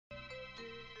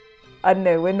I don't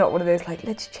know, we're not one of those like,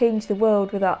 let's change the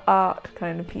world with our art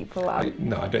kind of people.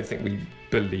 No, I don't think we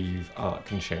believe art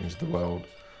can change the world.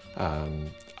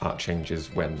 Art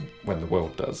changes when the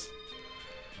world does.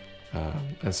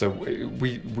 And so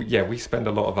we spend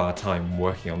a lot of our time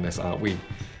working on this art. We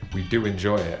do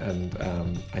enjoy it, and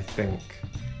I think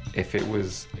if it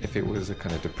was a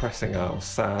kind of depressing art or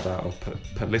sad art or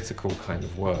political kind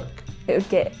of work,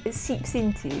 it seeps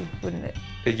into you, wouldn't it?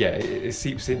 Yeah, it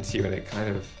seeps into you, and it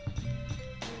kind of,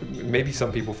 maybe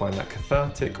some people find that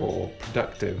cathartic or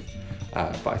productive,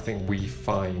 but I think we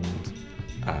find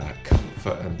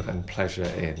comfort and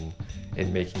pleasure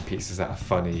in making pieces that are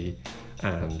funny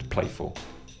and playful.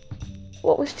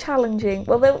 What was challenging?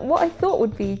 Well, what I thought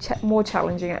would be more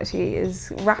challenging actually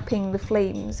is wrapping the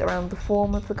flames around the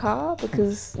form of the car,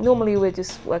 because normally we're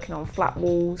just working on flat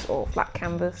walls or flat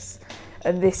canvas,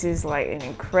 and this is like an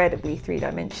incredibly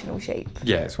three-dimensional shape.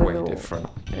 Yeah, it's way different.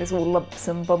 There's all lumps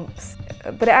and bumps,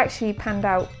 but it actually panned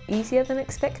out easier than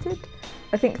expected.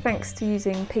 I think thanks to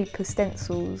using paper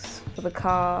stencils for the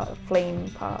car flame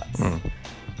parts,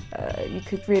 you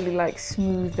could really like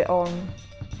smooth it on.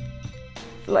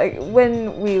 Like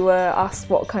when we were asked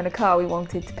what kind of car we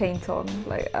wanted to paint on,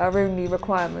 like our only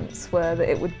requirements were that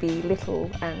it would be little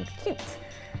and cute.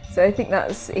 So I think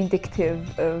that's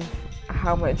indicative of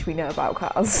how much we know about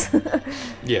cars.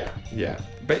 Yeah.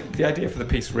 But the idea for the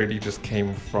piece really just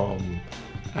came from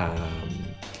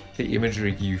the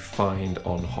imagery you find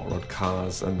on hot rod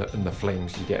cars and the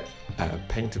flames you get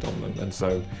painted on them. And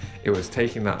so it was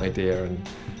taking that idea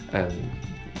and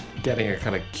getting a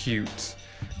kind of cute,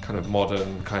 kind of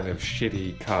modern, kind of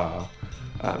shitty car.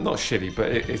 Not shitty,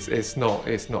 but it's not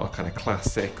a kind of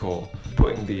classic, or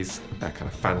putting these kind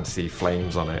of fancy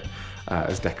flames on it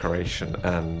as decoration,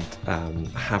 and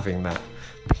having that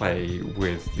play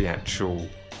with the actual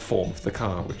form of the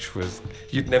car, which was,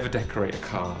 you'd never decorate a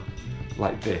car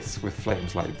like this with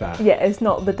flames like that. Yeah, it's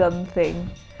not the done thing,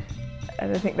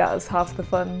 and I think that was half the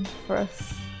fun for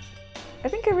us. I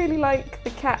think I really like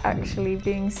the cat actually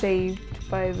being saved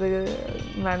by the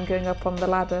man going up on the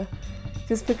ladder,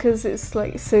 just because it's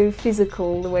like so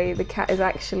physical the way the cat is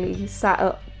actually sat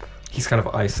up. He's kind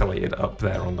of isolated up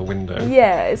there on the window.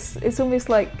 Yeah, it's almost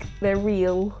like they're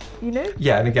real, you know?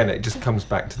 Yeah, and again, it just comes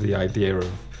back to the idea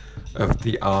of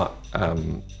the art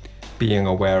being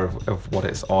aware of what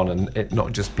it's on, and it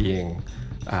not just being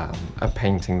a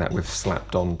painting that we've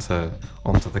slapped onto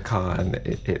the car, and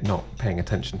it not paying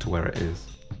attention to where it is.